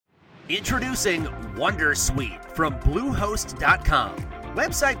Introducing Wondersuite from Bluehost.com.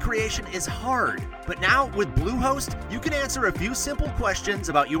 Website creation is hard, but now with Bluehost, you can answer a few simple questions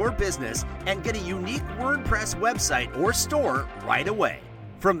about your business and get a unique WordPress website or store right away.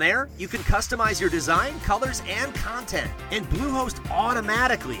 From there, you can customize your design, colors, and content. And Bluehost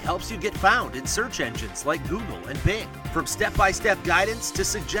automatically helps you get found in search engines like Google and Bing. From step-by-step guidance to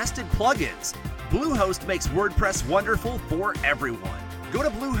suggested plugins, Bluehost makes WordPress wonderful for everyone. Go to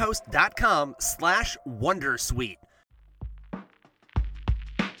bluehost.com/wondersuite.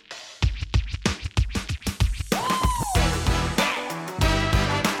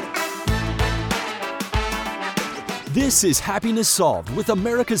 This is Happiness Solved with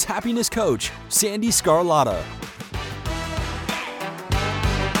America's happiness coach, Sandy Scarlatta.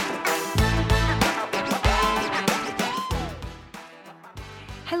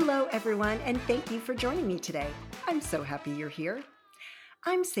 Hello, everyone, and thank you for joining me today. I'm so happy you're here.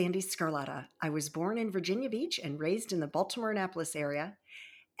 I'm Sandy Scarlatta. I was born in Virginia Beach and raised in the Baltimore-Annapolis area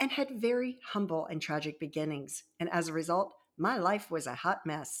and had very humble and tragic beginnings. And as a result, my life was a hot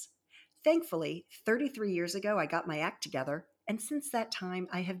mess. Thankfully, 33 years ago, I got my act together. And since that time,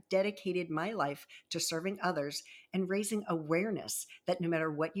 I have dedicated my life to serving others and raising awareness that no matter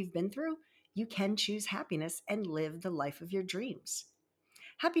what you've been through, you can choose happiness and live the life of your dreams.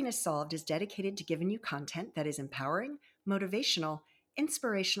 Happiness Solved is dedicated to giving you content that is empowering, motivational,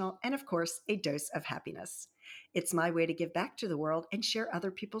 inspirational, and of course, a dose of happiness. It's my way to give back to the world and share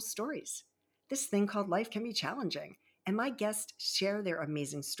other people's stories. This thing called life can be challenging, and my guests share their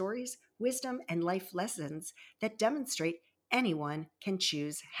amazing stories, wisdom, and life lessons that demonstrate anyone can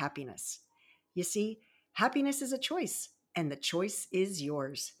choose happiness. You see, happiness is a choice, and the choice is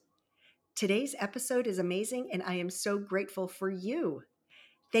yours. Today's episode is amazing, and I am so grateful for you.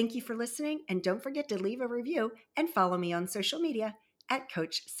 Thank you for listening, and don't forget to leave a review and follow me on social media at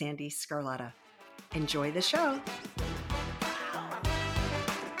Coach Sandy Scarlatta. Enjoy the show.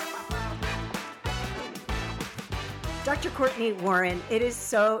 Dr. Cortney Warren, it is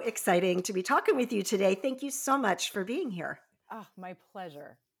so exciting to be talking with you today. Thank you so much for being here. Oh, my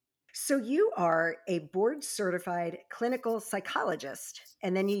pleasure. So you are a board-certified clinical psychologist,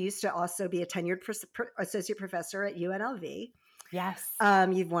 and then you used to also be a tenured associate professor at UNLV. Yes.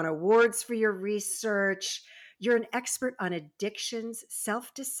 You've won awards for your research. You're an expert on addictions,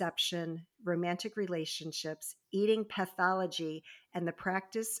 self-deception, romantic relationships, eating pathology, and the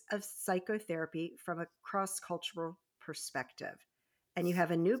practice of psychotherapy from a cross-cultural perspective. And you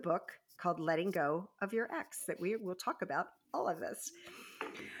have a new book called Letting Go of Your Ex that we will talk about all of this.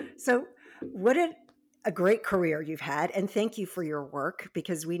 So what a great career you've had. And thank you for your work,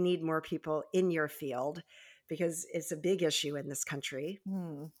 because we need more people in your field because it's a big issue in this country.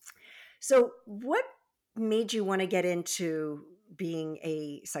 So what made you want to get into being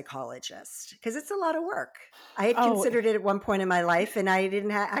a psychologist? Because it's a lot of work. I had considered it at one point in my life, and I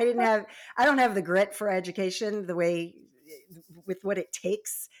don't have the grit for education the way with what it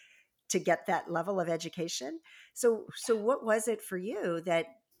takes to get that level of education. So what was it for you that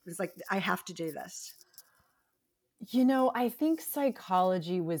was like, I have to do this? You know, I think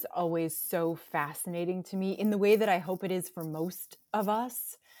psychology was always so fascinating to me in the way that I hope it is for most of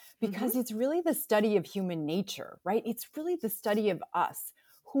us, because it's really the study of human nature, right? It's really the study of us,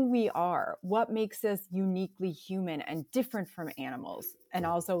 who we are, what makes us uniquely human and different from animals, and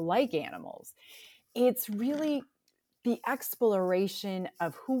also like animals. It's really the exploration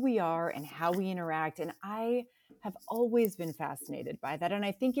of who we are and how we interact. And I have always been fascinated by that. And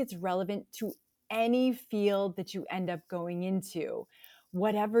I think it's relevant to any field that you end up going into.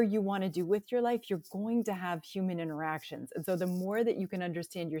 Whatever you want to do with your life, you're going to have human interactions. And so the more that you can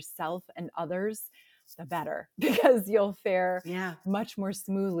understand yourself and others, the better, because you'll fare much more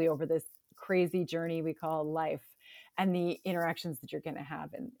smoothly over this crazy journey we call life and the interactions that you're going to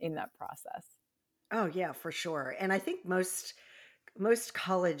have in that process. Oh, yeah, for sure. And I think most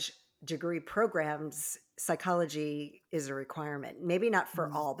college degree programs, psychology is a requirement. Maybe not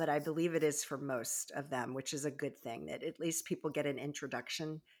for all, but I believe it is for most of them, which is a good thing, that at least people get an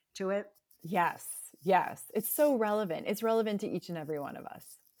introduction to it. Yes. It's so relevant. It's relevant to each and every one of us.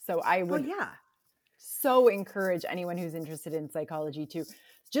 So I would so encourage anyone who's interested in psychology to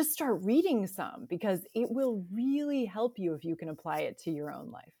just start reading some, because it will really help you if you can apply it to your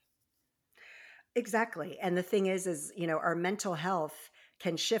own life. Exactly. And the thing is, you know, our mental health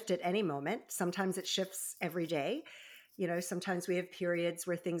can shift at any moment. Sometimes it shifts every day. You know, sometimes we have periods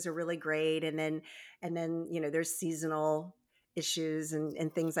where things are really great. And then, you know, there's seasonal issues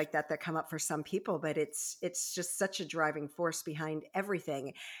and things like that come up for some people, but it's just such a driving force behind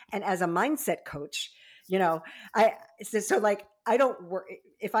everything. And as a mindset coach, you know, so like, I don't work.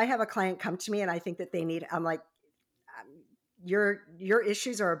 If I have a client come to me and I think that they need, I'm like, um, your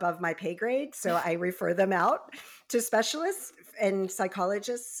issues are above my pay grade. So I refer them out to specialists and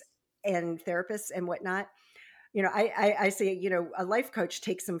psychologists and therapists and whatnot. I say, a life coach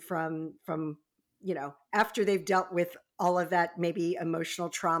takes them from, after they've dealt with all of that, maybe emotional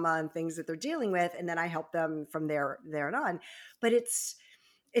trauma and things that they're dealing with. And then I help them from there on. But it's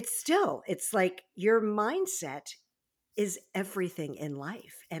like your mindset is everything in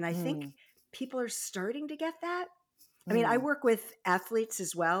life. And I think Mm, people are starting to get that. I mean, I mm, work with athletes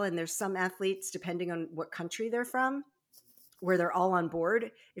as well. And there's some athletes, depending on what country they're from, where they're all on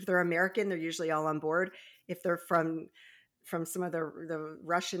board. If they're American, they're usually all on board. If they're from some of the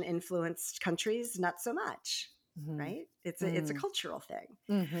Russian influenced countries, not so much, mhm, right? It's a mm, cultural thing.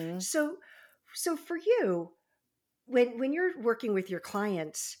 mhm. So for you, when you're working with your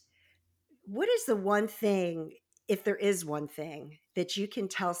clients, what is the one thing, if there is one thing, that you can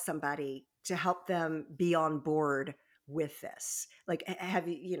tell somebody to help them be on board with this? Like, have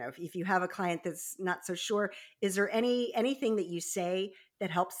you, if you have a client that's not so sure, is there anything that you say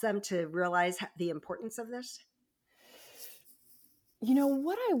that helps them to realize the importance of this?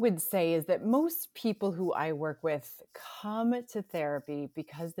 What I would say is that most people who I work with come to therapy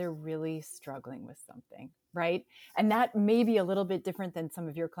because they're really struggling with something, right? And that may be a little bit different than some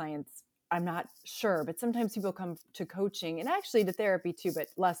of your clients. I'm not sure, but sometimes people come to coaching and actually to therapy too, but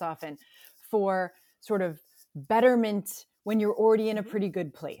less often for sort of betterment when you're already in a Hmm. pretty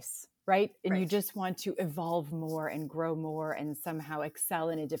good place, right? And you Right. just want to evolve more and grow more and somehow excel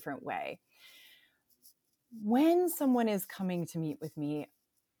in a different way. When someone is coming to meet with me,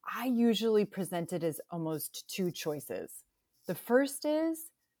 I usually present it as almost two choices. The first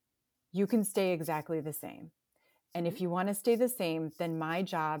is you can stay exactly the same. And Hmm. if you want to stay the same, then my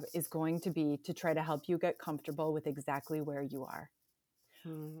job is going to be to try to help you get comfortable with exactly where you are.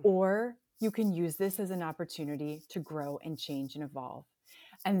 Hmm. Or you can use this as an opportunity to grow and change and evolve.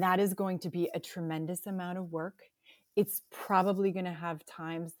 And that is going to be a tremendous amount of work. It's probably going to have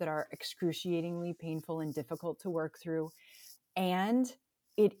times that are excruciatingly painful and difficult to work through. And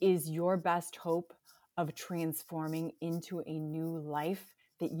it is your best hope of transforming into a new life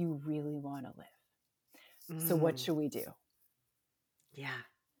that you really want to live. So, what Mm. should we do? Yeah.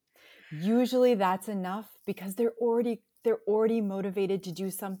 Usually that's enough because they're already motivated to do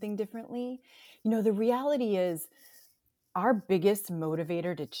something differently. The reality is our biggest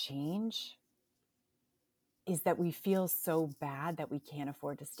motivator to change is that we feel so bad that we can't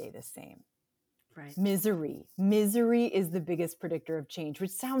afford to stay the same. Right. Misery is the biggest predictor of change,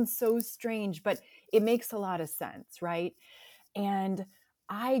 which sounds so strange, but it makes a lot of sense, right? And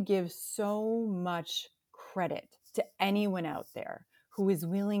I give so much credit to anyone out there who is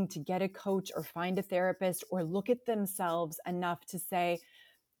willing to get a coach or find a therapist or look at themselves enough to say,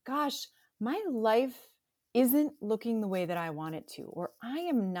 gosh, my life isn't looking the way that I want it to, or I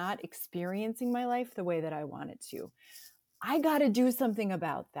am not experiencing my life the way that I want it to. I got to do something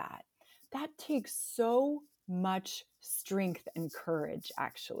about that. That takes so much strength and courage,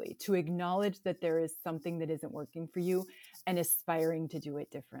 actually, to acknowledge that there is something that isn't working for you and aspiring to do it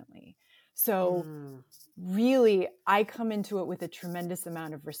differently. So, Mm. really, I come into it with a tremendous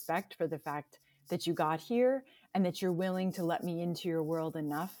amount of respect for the fact that you got here and that you're willing to let me into your world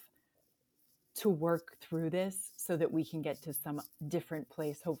enough to work through this so that we can get to some different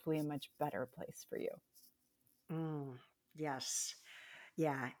place, hopefully a much better place for you. Mm. Yes.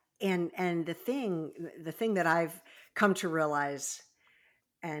 Yeah. And the thing that I've come to realize,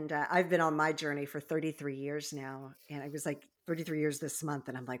 and I've been on my journey for 33 years now, and it was like 33 years this month,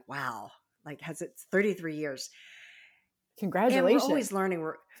 and I'm like, wow, like, has it 33 years? And we're always Congratulations.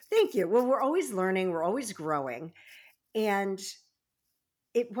 learning. Thank you. Well, we're always learning, we're always growing. And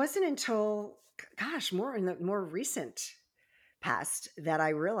it wasn't until, gosh, more in the more recent past that I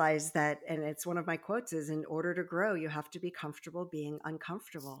realized that, and it's one of my quotes, is in order to grow, you have to be comfortable being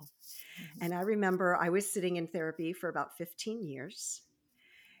uncomfortable. And I remember I was sitting in therapy for about 15 years,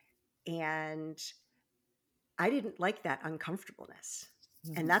 and I didn't like that uncomfortableness.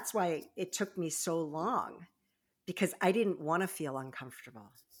 And Mhm, that's why it took me so long, because I didn't want to feel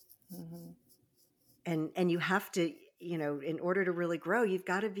uncomfortable. mhm. And you have to, in order to really grow, you've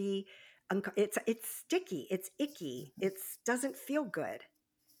got to be it's sticky, it's icky, it's doesn't feel good.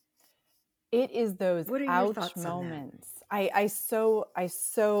 It is those What are your ouch thoughts on that? moments. I so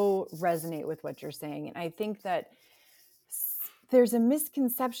resonate with what you're saying. And I think that there's a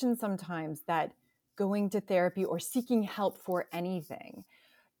misconception sometimes that going to therapy or seeking help for anything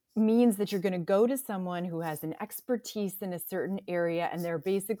means that you're going to go to someone who has an expertise in a certain area, and they're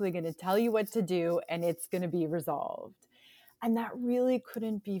basically going to tell you what to do, and it's going to be resolved. And that really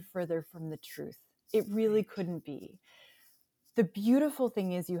couldn't be further from the truth. It really couldn't be. The beautiful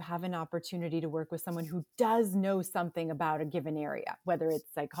thing is you have an opportunity to work with someone who does know something about a given area, whether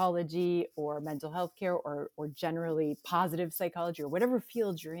it's psychology or mental health care or generally positive psychology or whatever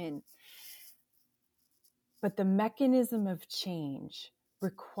field you're in. But the mechanism of change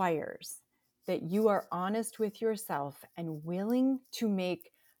requires that you are honest with yourself and willing to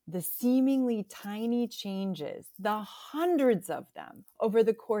make the seemingly tiny changes, the hundreds of them over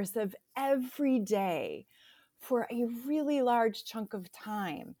the course of every day for a really large chunk of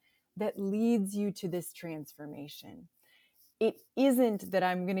time that leads you to this transformation. It isn't that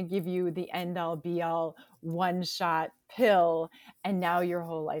I'm going to give you the end all be all one shot pill and now your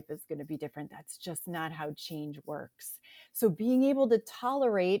whole life is going to be different. That's just not how change works. So being able to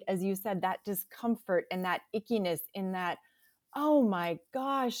tolerate, as you said, that discomfort and that ickiness in that, oh my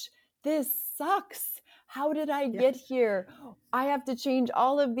gosh, this sucks. How did I get here? I have to change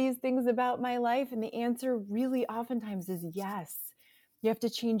all of these things about my life. And the answer really oftentimes is yes. You have to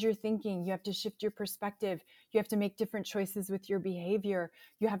change your thinking. You have to shift your perspective. You have to make different choices with your behavior.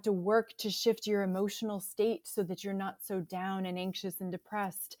 You have to work to shift your emotional state so that you're not so down and anxious and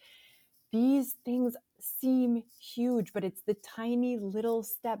depressed. These things seem huge, but it's the tiny little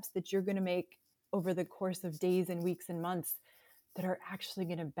steps that you're going to make over the course of days and weeks and months that are actually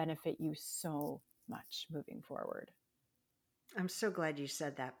going to benefit you so much moving forward. I'm so glad you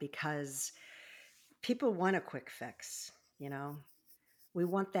said that, because people want a quick fix, We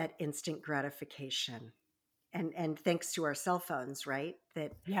want that instant gratification. And thanks to our cell phones, right?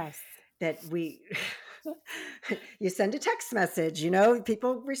 Yes. That we you send a text message,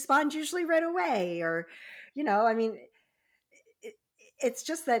 people respond usually right away, or it's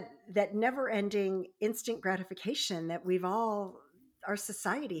just that never-ending instant gratification that our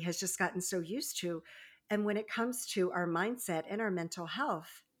society has just gotten so used to. And when it comes to our mindset and our mental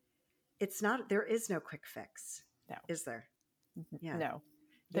health, there is no quick fix. No. Is there? Yeah. No,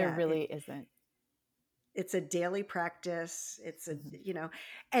 there really isn't. It's a daily practice. It's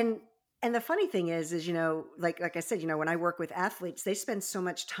and the funny thing is, like I said, when I work with athletes, they spend so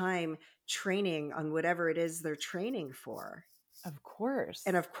much time training on whatever it is they're training for. Of course.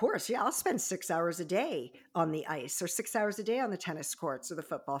 And of course, I'll spend 6 hours a day on the ice, or 6 hours a day on the tennis courts or the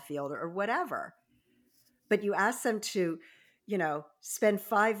football field or whatever. But you ask them to, spend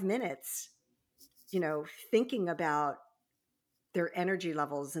 5 minutes, thinking about their energy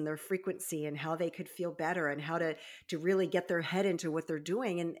levels and their frequency and how they could feel better and how to really get their head into what they're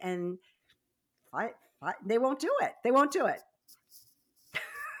doing. And they won't do it. They won't do it.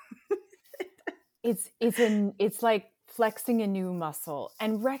 It's like flexing a new muscle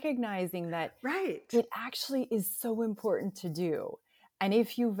and recognizing that it actually is so important to do. And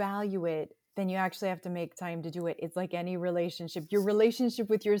if you value it, then you actually have to make time to do it. It's like any relationship. Your relationship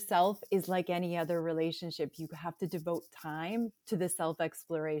with yourself is like any other relationship. You have to devote time to the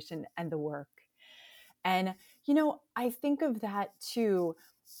self-exploration and the work. And, I think of that too,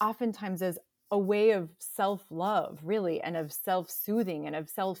 oftentimes as a way of self-love, really, and of self-soothing and of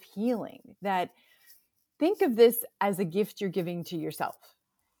self-healing. That think of this as a gift you're giving to yourself.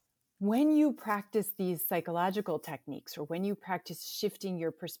 When you practice these psychological techniques, or when you practice shifting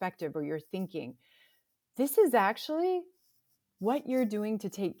your perspective or your thinking, this is actually what you're doing to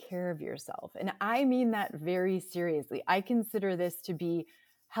take care of yourself. And I mean that very seriously. I consider this to be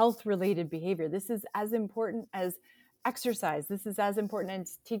health-related behavior. This is as important as exercise. This is as important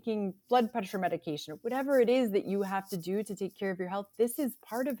as taking blood pressure medication, or whatever it is that you have to do to take care of your health. This is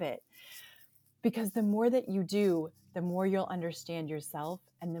part of it. Because the more that you do, the more you'll understand yourself,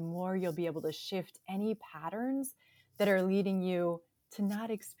 and the more you'll be able to shift any patterns that are leading you to not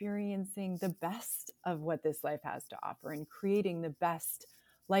experiencing the best of what this life has to offer and creating the best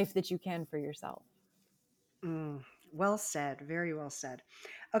life that you can for yourself. Well said. Very well said.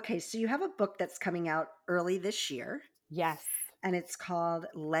 Okay, so you have a book that's coming out early this year. Yes. And it's called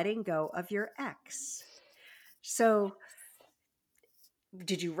Letting Go of Your Ex. So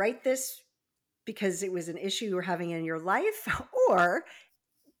did you write this because it was an issue you were having in your life, or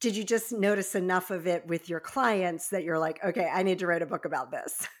did you just notice enough of it with your clients that you're like, okay, I need to write a book about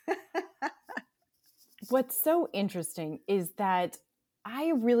this? What's so interesting is that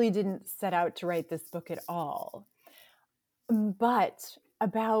I really didn't set out to write this book at all. But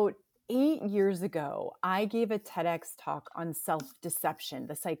about 8 years ago, I gave a TEDx talk on self-deception,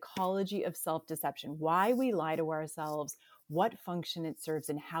 the psychology of self-deception, why we lie to ourselves, what function it serves,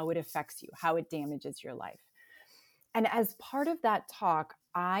 and how it affects you, how it damages your life. And as part of that talk,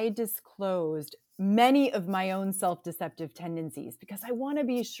 I disclosed many of my own self-deceptive tendencies because I want to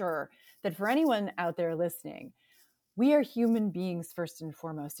be sure that for anyone out there listening, we are human beings first and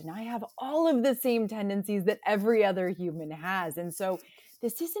foremost, and I have all of the same tendencies that every other human has. And so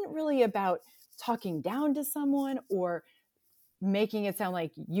this isn't really about talking down to someone or making it sound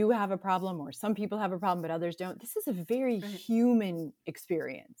like you have a problem or some people have a problem, but others don't. This is a very human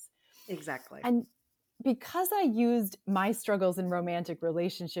experience. Exactly. And because I used my struggles in romantic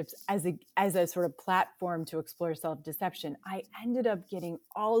relationships as a sort of platform to explore self-deception, I ended up getting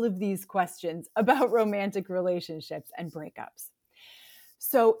all of these questions about romantic relationships and breakups.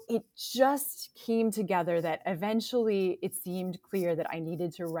 So it just came together that eventually it seemed clear that I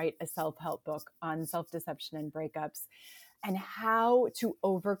needed to write a self-help book on self-deception and breakups and how to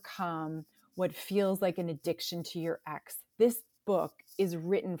overcome what feels like an addiction to your ex. This book is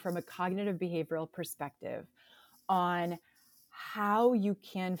written from a cognitive behavioral perspective on how you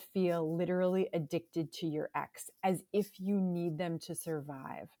can feel literally addicted to your ex as if you need them to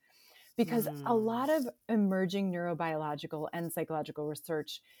survive. Because a lot of emerging neurobiological and psychological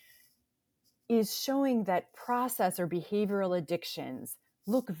research is showing that process or behavioral addictions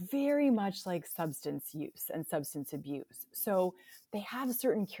look very much like substance use and substance abuse. So they have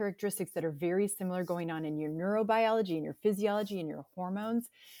certain characteristics that are very similar going on in your neurobiology and your physiology and your hormones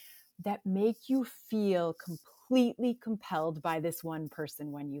that make you feel completely compelled by this one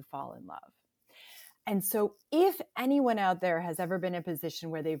person when you fall in love. And so if anyone out there has ever been in a position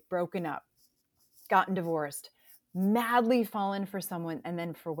where they've broken up, gotten divorced, madly fallen for someone, and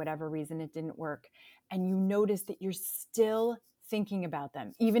then for whatever reason it didn't work, and you notice that you're still thinking about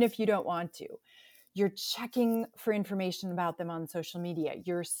them, even if you don't want to. You're checking for information about them on social media.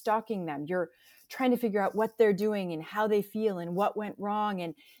 You're stalking them. You're trying to figure out what they're doing and how they feel and what went wrong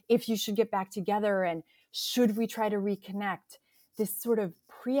and if you should get back together and should we try to reconnect. This sort of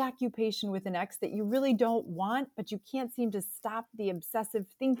preoccupation with an ex that you really don't want, but you can't seem to stop the obsessive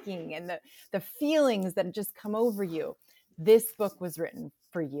thinking and the feelings that just come over you. This book was written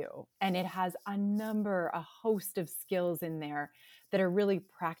for you, and it has a host of skills in there that are really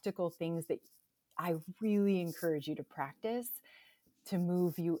practical things that I really encourage you to practice to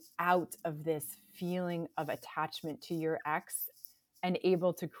move you out of this feeling of attachment to your ex and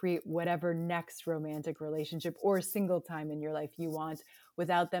able to create whatever next romantic relationship or single time in your life you want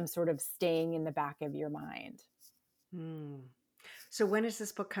without them sort of staying in the back of your mind. So when is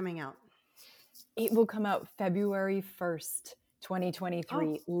this book coming out? It will come out February 1st,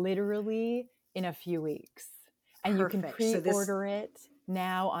 2023, literally in a few weeks. And Perfect. You can pre-order it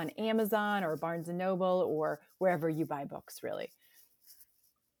now on Amazon or Barnes & Noble or wherever you buy books, really.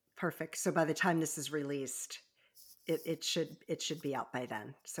 Perfect. So by the time this is released, it should be out by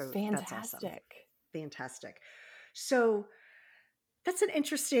then. So Fantastic. That's awesome. Fantastic. So that's an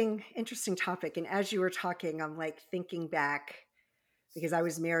interesting topic. And as you were talking, I'm like thinking back because I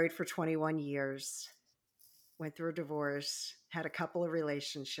was married for 21 years, went through a divorce, had a couple of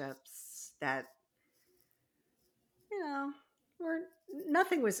relationships that, were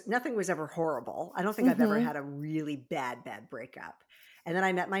nothing was ever horrible. I don't think I've ever had a really bad breakup. And then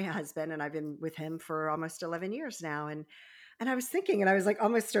I met my husband and I've been with him for almost 11 years now. And I was thinking, and I was like,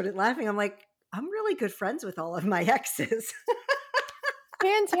 almost started laughing. I'm like, I'm really good friends with all of my exes.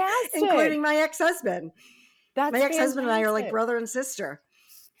 Fantastic. Including my ex-husband. That's my ex-husband and I are like fantastic. brother and sister.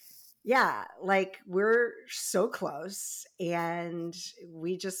 Yeah. Like we're so close and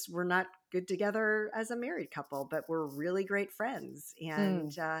we're not good together as a married couple, but we're really great friends.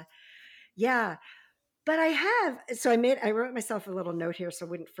 And yeah, but I wrote myself a little note here so I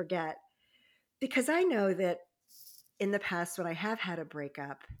wouldn't forget, because I know that in the past when I have had a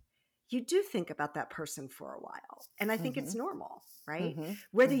breakup, you do think about that person for a while. And I think it's normal, right?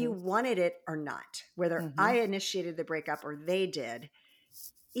 Whether you wanted it or not, whether I initiated the breakup or they did,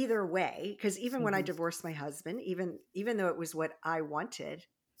 either way, because even when I divorced my husband, even though it was what I wanted,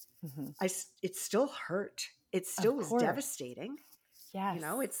 it still hurt. It still was devastating. Yes.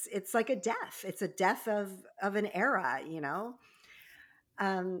 It's like a death. It's a death of an era,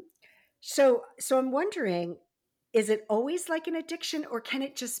 So I'm wondering, is it always like an addiction, or can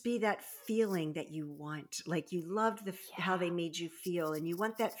it just be that feeling that you want? Like you loved how they made you feel and you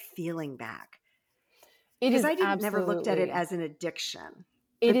want that feeling back. Because I never looked at it as an addiction.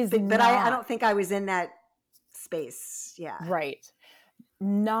 But I don't think I was in that space. Yeah. Right.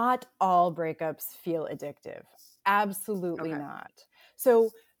 Not all breakups feel addictive. Absolutely not.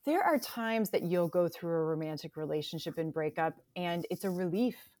 So there are times that you'll go through a romantic relationship and breakup and it's a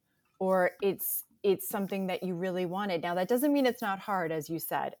relief, or it's something that you really wanted. Now that doesn't mean it's not hard, as you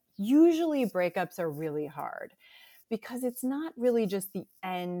said. Usually breakups are really hard because it's not really just the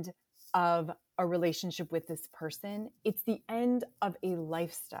end of a relationship with this person. It's the end of a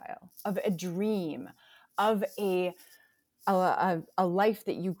lifestyle, of a dream, of a life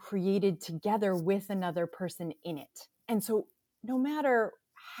that you created together with another person in it. And so no matter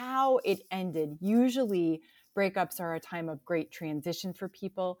how it ended, usually breakups are a time of great transition for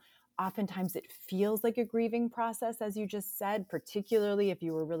people. Oftentimes it feels like a grieving process, as you just said, particularly if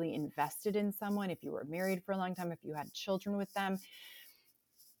you were really invested in someone, if you were married for a long time, if you had children with them.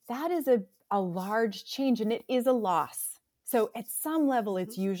 That is a large change, and it is a loss. So at some level,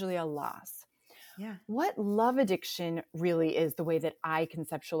 it's usually a loss. Yeah. What love addiction really is, the way that I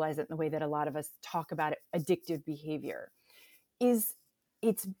conceptualize it, and the way that a lot of us talk about it, addictive behavior, is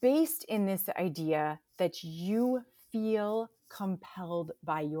it's based in this idea that you feel compelled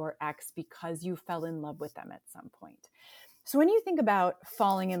by your ex because you fell in love with them at some point. So when you think about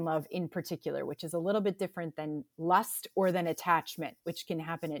falling in love in particular, which is a little bit different than lust or than attachment, which can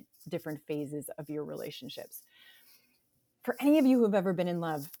happen at different phases of your relationships. For any of you who have ever been in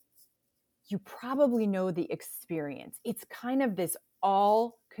love, you probably know the experience. It's kind of this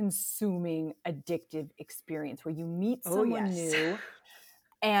all-consuming addictive experience where you meet someone new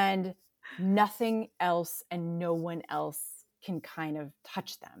and nothing else and no one else can kind of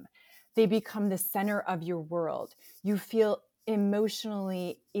touch them. They become the center of your world. You feel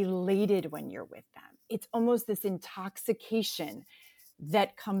emotionally elated when you're with them. It's almost this intoxication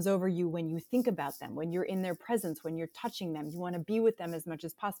that comes over you when you think about them, when you're in their presence, when you're touching them. You want to be with them as much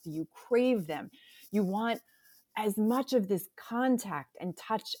as possible. You crave them. You want as much of this contact and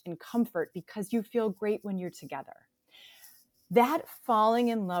touch and comfort because you feel great when you're together. That falling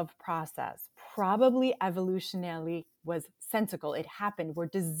in love process probably evolutionarily was sensical. It happened. We're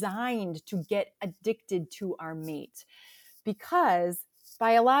designed to get addicted to our mate because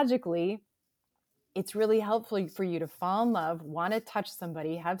biologically, it's really helpful for you to fall in love, want to touch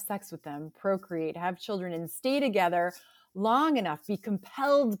somebody, have sex with them, procreate, have children, and stay together long enough, be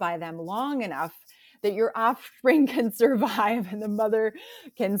compelled by them long enough that your offspring can survive and the mother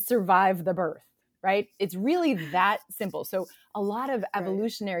can survive the birth, right? It's really that simple. So a lot of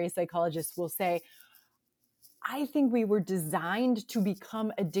evolutionary psychologists will say, I think we were designed to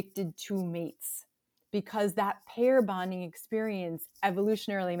become addicted to mates because that pair bonding experience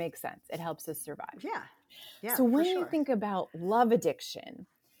evolutionarily makes sense. It helps us survive. Yeah. So when you think about love addiction,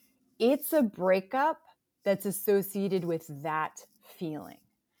 it's a breakup that's associated with that feeling.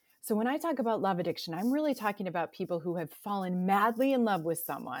 So when I talk about love addiction, I'm really talking about people who have fallen madly in love with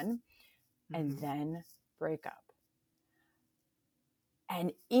someone and then break up.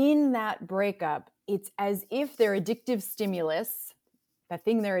 And in that breakup, it's as if their addictive stimulus, the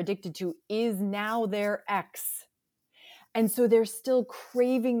thing they're addicted to, is now their ex. And so they're still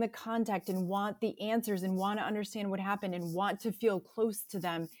craving the contact and want the answers and want to understand what happened and want to feel close to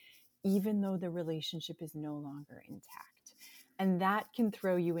them, even though the relationship is no longer intact. And that can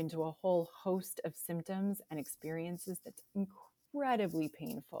throw you into a whole host of symptoms and experiences that's incredibly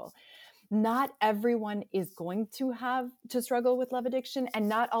painful. Not everyone is going to have to struggle with love addiction, and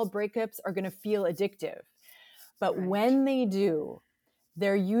not all breakups are going to feel addictive. But when they do,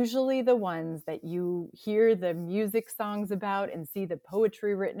 they're usually the ones that you hear the music songs about and see the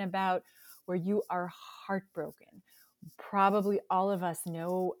poetry written about, where you are heartbroken. Probably all of us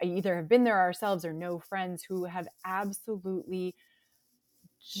know, either have been there ourselves or know friends who have absolutely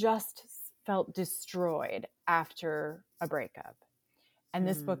just felt destroyed after a breakup. And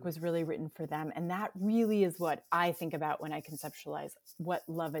this book was really written for them. And that really is what I think about when I conceptualize what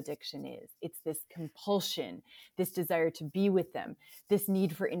love addiction is. It's this compulsion, this desire to be with them, this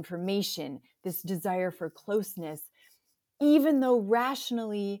need for information, this desire for closeness, even though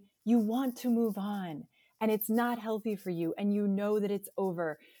rationally you want to move on and it's not healthy for you and you know that it's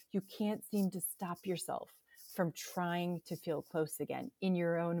over. You can't seem to stop yourself from trying to feel close again in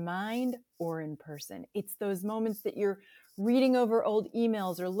your own mind or in person. It's those moments that you're reading over old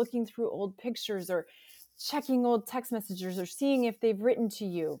emails or looking through old pictures or checking old text messages or seeing if they've written to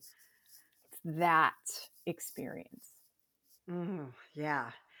you. It's that experience.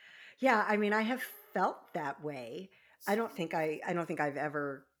 Yeah. I mean, I have felt that way. I don't think I've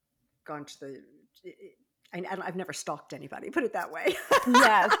ever gone to the. I've never stalked anybody, put it that way.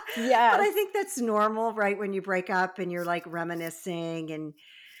 Yes. But I think that's normal, right? When you break up and you're like reminiscing and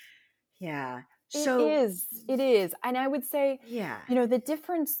So it is. And I would say, the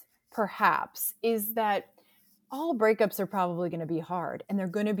difference perhaps is that all breakups are probably going to be hard and they're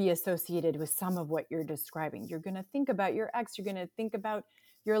going to be associated with some of what you're describing. You're going to think about your ex, you're going to think about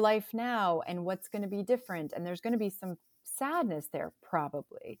your life now and what's going to be different. And there's going to be some sadness there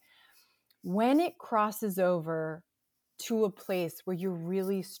probably. When it crosses over to a place where you're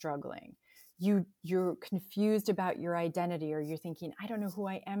really struggling, you're confused about your identity, or you're thinking, I don't know who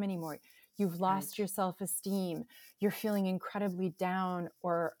I am anymore. You've lost your self-esteem. You're feeling incredibly down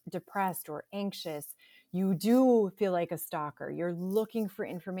or depressed or anxious. You do feel like a stalker. You're looking for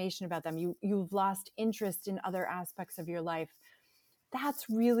information about them. You've lost interest in other aspects of your life. That's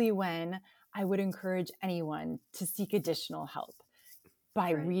really when I would encourage anyone to seek additional help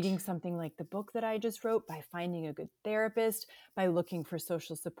by reading something like the book that I just wrote, by finding a good therapist, by looking for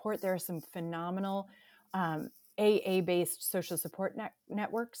social support. There are some phenomenal AA-based social support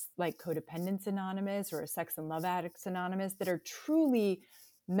networks like Codependence Anonymous or Sex and Love Addicts Anonymous that are truly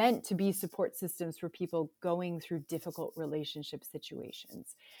meant to be support systems for people going through difficult relationship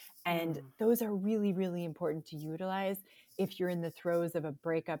situations. And those are really, really important to utilize if you're in the throes of a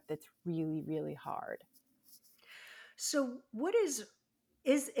breakup that's really, really hard. So what is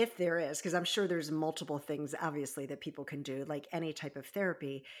if there is, because I'm sure there's multiple things obviously that people can do, like any type of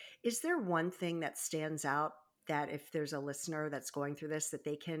therapy, is there one thing that stands out that if there's a listener that's going through this, that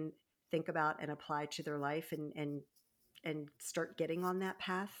they can think about and apply to their life and start getting on that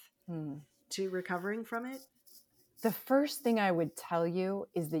path to recovering from it? The first thing I would tell you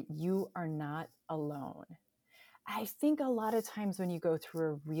is that you are not alone. I think a lot of times when you go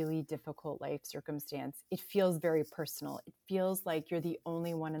through a really difficult life circumstance, it feels very personal. It feels like you're the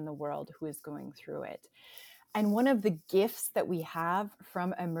only one in the world who is going through it. And one of the gifts that we have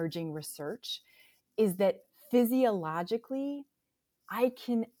from emerging research is that physiologically, I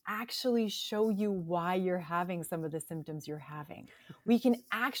can actually show you why you're having some of the symptoms you're having. We can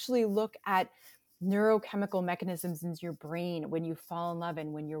actually look at neurochemical mechanisms in your brain when you fall in love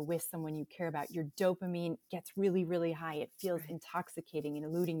and when you're with someone you care about. Your dopamine gets really, really high. It feels intoxicating and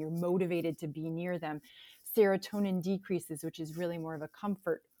eluding. You're motivated to be near them. Serotonin decreases, which is really more of a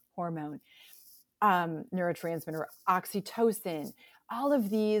comfort hormone, neurotransmitter, oxytocin, all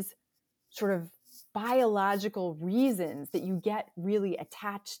of these sort of biological reasons that you get really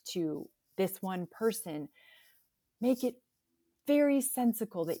attached to this one person make it very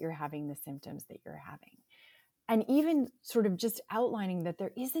sensical that you're having the symptoms that you're having. And even sort of just outlining that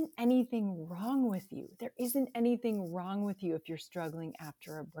there isn't anything wrong with you. There isn't anything wrong with you if you're struggling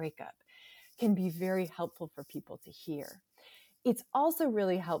after a breakup can be very helpful for people to hear. It's also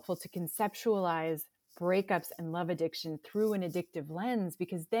really helpful to conceptualize breakups and love addiction through an addictive lens,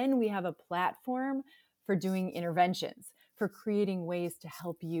 because then we have a platform for doing interventions, for creating ways to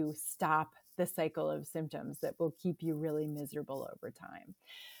help you stop the cycle of symptoms that will keep you really miserable over time.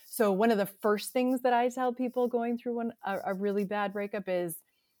 So one of the first things that I tell people going through a really bad breakup is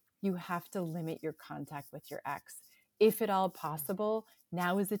you have to limit your contact with your ex. If at all possible,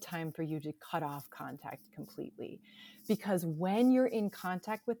 now is the time for you to cut off contact completely. Because when you're in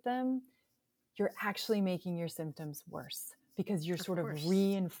contact with them, you're actually making your symptoms worse, because you're sort of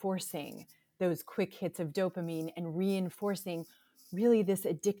reinforcing those quick hits of dopamine and reinforcing really this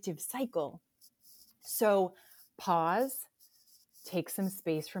addictive cycle. So pause, take some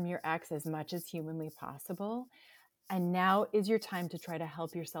space from your ex as much as humanly possible. And now is your time to try to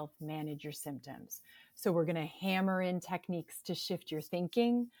help yourself manage your symptoms. So we're going to hammer in techniques to shift your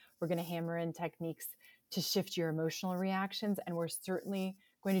thinking. We're going to hammer in techniques to shift your emotional reactions. And we're certainly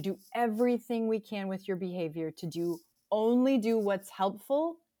going to do everything we can with your behavior to only do what's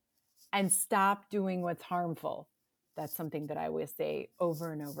helpful and stop doing what's harmful. That's something that I always say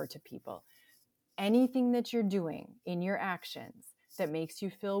over and over to people. Anything that you're doing in your actions that makes you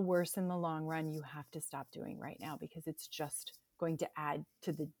feel worse in the long run, you have to stop doing right now, because it's just going to add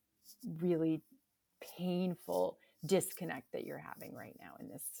to the really painful disconnect that you're having right now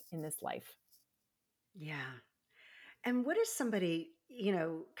in this life. Yeah. And what is somebody,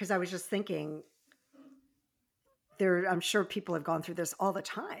 because I was just thinking, I'm sure people have gone through this all the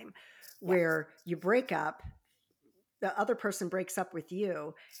time, where you break up, the other person breaks up with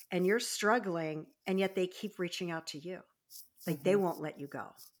you, and you're struggling, and yet they keep reaching out to you. Like they won't let you go.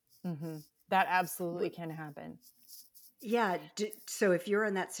 Mm-hmm. That absolutely can happen. Yeah. So if you're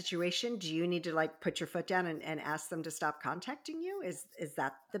in that situation, do you need to put your foot down and ask them to stop contacting you? Is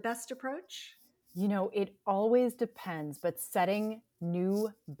that the best approach? It always depends, but setting new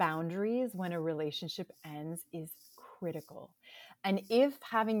boundaries when a relationship ends is critical. And if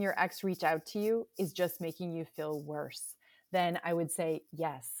having your ex reach out to you is just making you feel worse, then I would say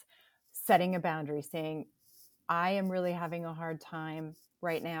yes. Setting a boundary, saying, I am really having a hard time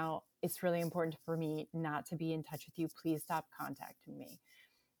right now. It's really important for me not to be in touch with you. Please stop contacting me.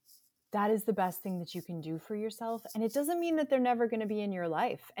 That is the best thing that you can do for yourself. And it doesn't mean that they're never going to be in your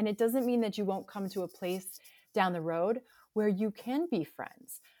life. And it doesn't mean that you won't come to a place down the road where you can be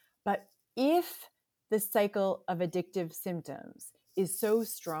friends. But if the cycle of addictive symptoms is so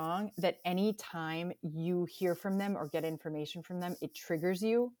strong that any time you hear from them or get information from them, it triggers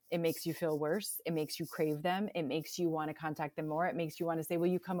you. It makes you feel worse. It makes you crave them. It makes you want to contact them more. It makes you want to say, will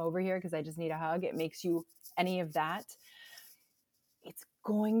you come over here because I just need a hug? It makes you any of that. It's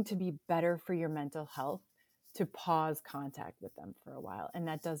going to be better for your mental health to pause contact with them for a while. And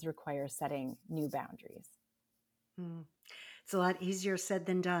that does require setting new boundaries. It's a lot easier said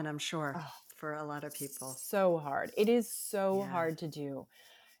than done, I'm sure, for a lot of people. So hard. It is so hard to do.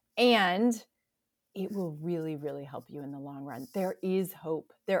 And it will really, really help you in the long run. There is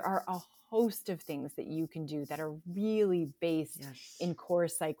hope. There are a host of things that you can do that are really based in core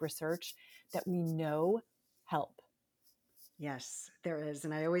psych research that we know help. Yes, there is.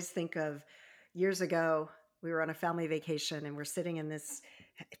 And I always think of years ago, we were on a family vacation and we're sitting in this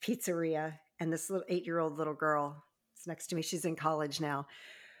pizzeria, and this little 8-year-old little girl is next to me. She's in college now.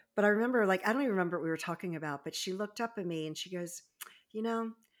 But I remember, I don't even remember what we were talking about, but she looked up at me and she goes,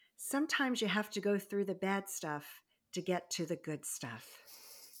 sometimes you have to go through the bad stuff to get to the good stuff.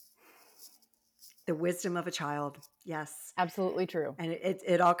 The wisdom of a child. Yes. Absolutely true. And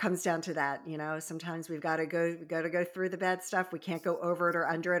it all comes down to that. Sometimes we've got to go through the bad stuff. We can't go over it or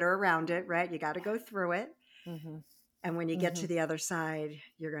under it or around it, right? You got to go through it. Mm-hmm. And when you get to the other side,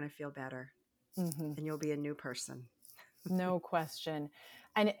 you're going to feel better and you'll be a new person. No question.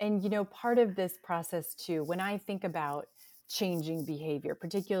 And part of this process too, when I think about changing behavior,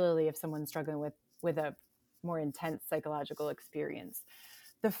 particularly if someone's struggling with a more intense psychological experience,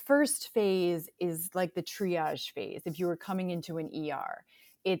 the first phase is like the triage phase. If you were coming into an ER,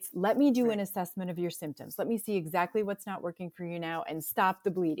 it's let me do an assessment of your symptoms. Let me see exactly what's not working for you now and stop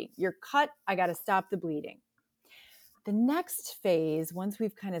the bleeding. You're cut. I got to stop the bleeding. The next phase, once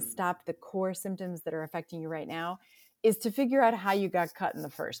we've kind of stopped the core symptoms that are affecting you right now, is to figure out how you got cut in the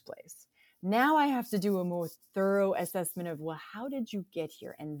first place. Now I have to do a more thorough assessment of, well, how did you get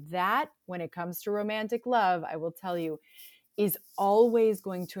here? And that, when it comes to romantic love, I will tell you, is always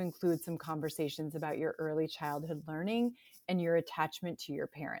going to include some conversations about your early childhood learning and your attachment to your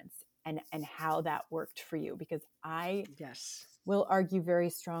parents and how that worked for you. Because I will argue very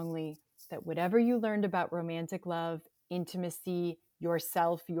strongly that whatever you learned about romantic love, intimacy,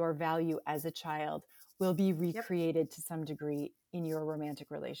 yourself, your value as a child will be recreated to some degree in your romantic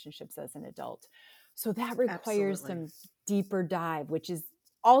relationships as an adult. So that requires some deeper dive, which is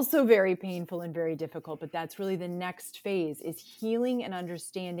also very painful and very difficult, but that's really the next phase, is healing and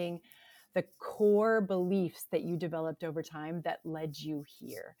understanding the core beliefs that you developed over time that led you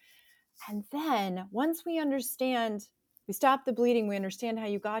here. And then once we understand, we stop the bleeding, we understand how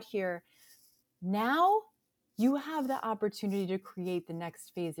you got here, now you have the opportunity to create the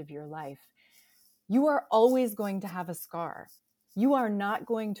next phase of your life. You are always going to have a scar. You are not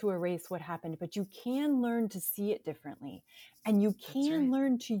going to erase what happened, but you can learn to see it differently. And you can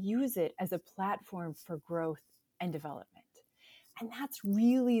learn to use it as a platform for growth and development. And that's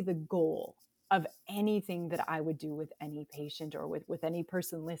really the goal of anything that I would do with any patient or with any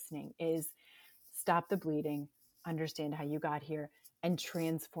person listening, is stop the bleeding, understand how you got here, and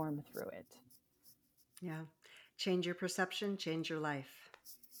transform through it. Yeah. Change your perception, change your life.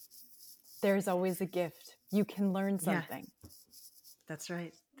 There's always a gift. You can learn something. Yeah. That's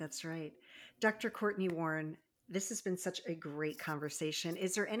right. That's right. Dr. Cortney Warren, this has been such a great conversation.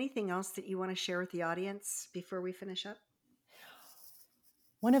 Is there anything else that you want to share with the audience before we finish up?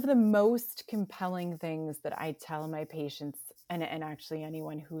 One of the most compelling things that I tell my patients, and actually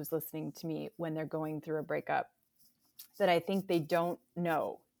anyone who's listening to me when they're going through a breakup, that I think they don't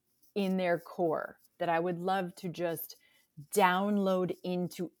know in their core, that I would love to just download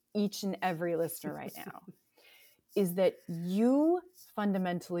into each and every listener right now, is that you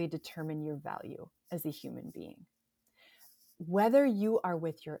fundamentally determine your value as a human being. Whether you are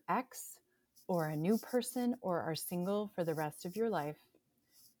with your ex or a new person or are single for the rest of your life,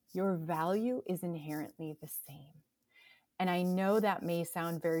 your value is inherently the same. And I know that may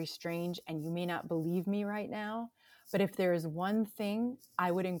sound very strange and you may not believe me right now, but if there is one thing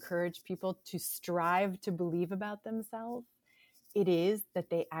I would encourage people to strive to believe about themselves, it is that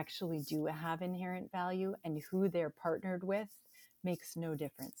they actually do have inherent value, and who they're partnered with makes no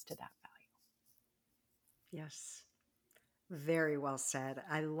difference to that value. Yes. Very well said.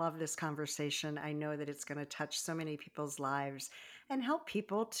 I love this conversation. I know that it's going to touch so many people's lives and help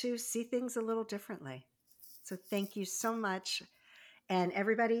people to see things a little differently. So thank you so much. And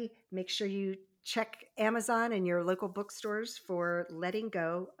everybody, make sure you check Amazon and your local bookstores for Letting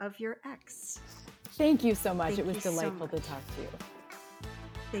Go of Your Ex. Thank you so much. It was delightful to talk to you.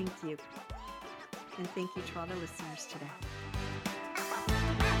 Thank you. And thank you to all the listeners today.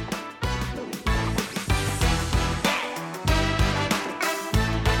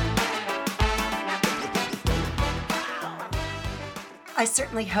 I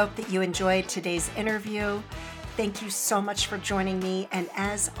certainly hope that you enjoyed today's interview. Thank you so much for joining me. And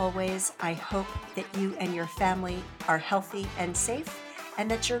as always, I hope that you and your family are healthy and safe,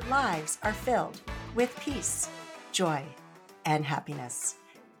 and that your lives are filled with peace, joy, and happiness.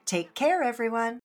 Take care, everyone.